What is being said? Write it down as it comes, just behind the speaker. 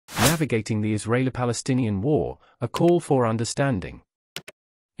Navigating the Israeli-Palestinian War, a call for understanding.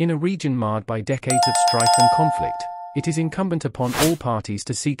 In a region marred by decades of strife and conflict, it is incumbent upon all parties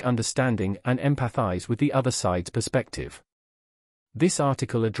to seek understanding and empathize with the other side's perspective. This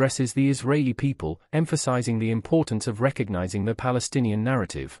article addresses the Israeli people, emphasizing the importance of recognizing the Palestinian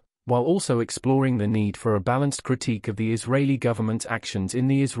narrative, while also exploring the need for a balanced critique of the Israeli government's actions in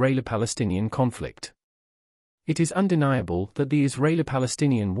the Israeli-Palestinian conflict. It is undeniable that the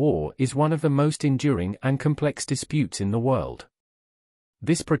Israeli-Palestinian war is one of the most enduring and complex disputes in the world.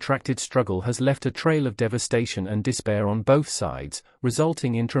 This protracted struggle has left a trail of devastation and despair on both sides,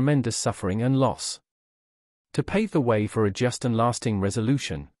 resulting in tremendous suffering and loss. To pave the way for a just and lasting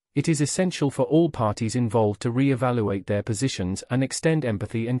resolution, it is essential for all parties involved to re-evaluate their positions and extend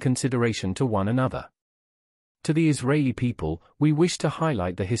empathy and consideration to one another. To the Israeli people, we wish to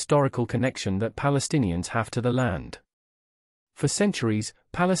highlight the historical connection that Palestinians have to the land. For centuries,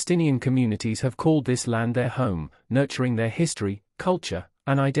 Palestinian communities have called this land their home, nurturing their history, culture,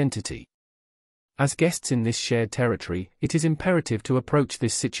 and identity. As guests in this shared territory, it is imperative to approach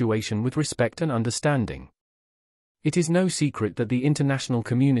this situation with respect and understanding. It is no secret that the international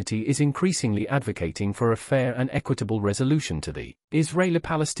community is increasingly advocating for a fair and equitable resolution to the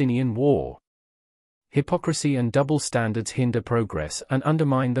Israeli-Palestinian war. Hypocrisy and double standards hinder progress and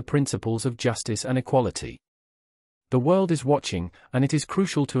undermine the principles of justice and equality. The world is watching, and it is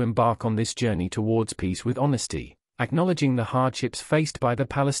crucial to embark on this journey towards peace with honesty, acknowledging the hardships faced by the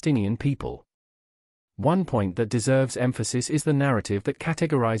Palestinian people. One point that deserves emphasis is the narrative that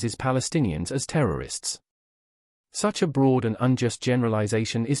categorizes Palestinians as terrorists. Such a broad and unjust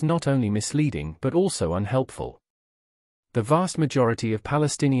generalization is not only misleading but also unhelpful. The vast majority of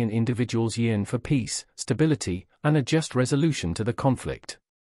Palestinian individuals yearn for peace, stability, and a just resolution to the conflict.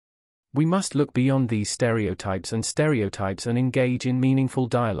 We must look beyond these stereotypes and engage in meaningful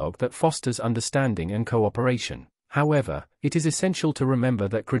dialogue that fosters understanding and cooperation. However, it is essential to remember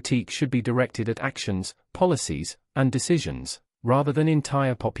that critique should be directed at actions, policies, and decisions, rather than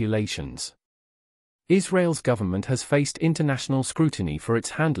entire populations. Israel's government has faced international scrutiny for its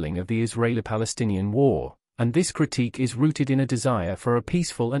handling of the Israeli-Palestinian war, and this critique is rooted in a desire for a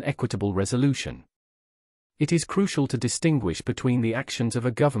peaceful and equitable resolution. It is crucial to distinguish between the actions of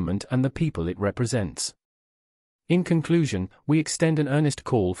a government and the people it represents. In conclusion, we extend an earnest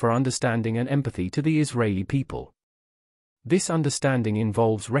call for understanding and empathy to the Israeli people. This understanding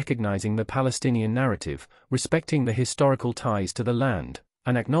involves recognizing the Palestinian narrative, respecting the historical ties to the land,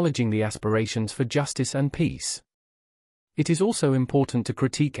 and acknowledging the aspirations for justice and peace. It is also important to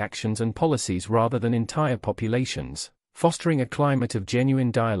critique actions and policies rather than entire populations, fostering a climate of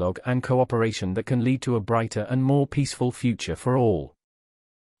genuine dialogue and cooperation that can lead to a brighter and more peaceful future for all.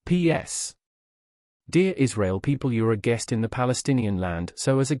 P.S. Dear Israel people, you're a guest in the Palestinian land,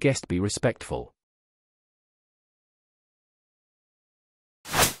 so as a guest be respectful.